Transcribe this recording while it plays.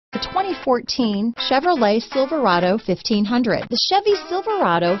The 2014 Chevrolet Silverado 1500. The Chevy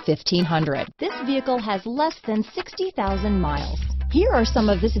Silverado 1500. This vehicle has less than 60,000 miles. Here are some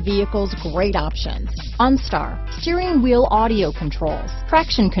of this vehicle's great options: OnStar, steering wheel audio controls,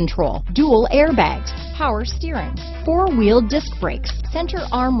 traction control, dual airbags, power steering, four-wheel disc brakes, center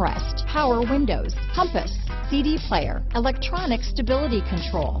armrest, power windows, compass, CD player, electronic stability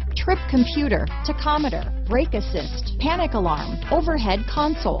control, trip computer, tachometer, brake assist, panic alarm, overhead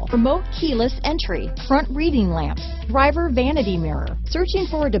console, remote keyless entry, front reading lamps, driver vanity mirror. Searching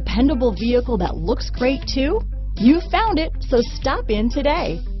for a dependable vehicle that looks great too? You found it, so stop in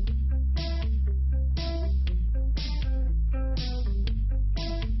today.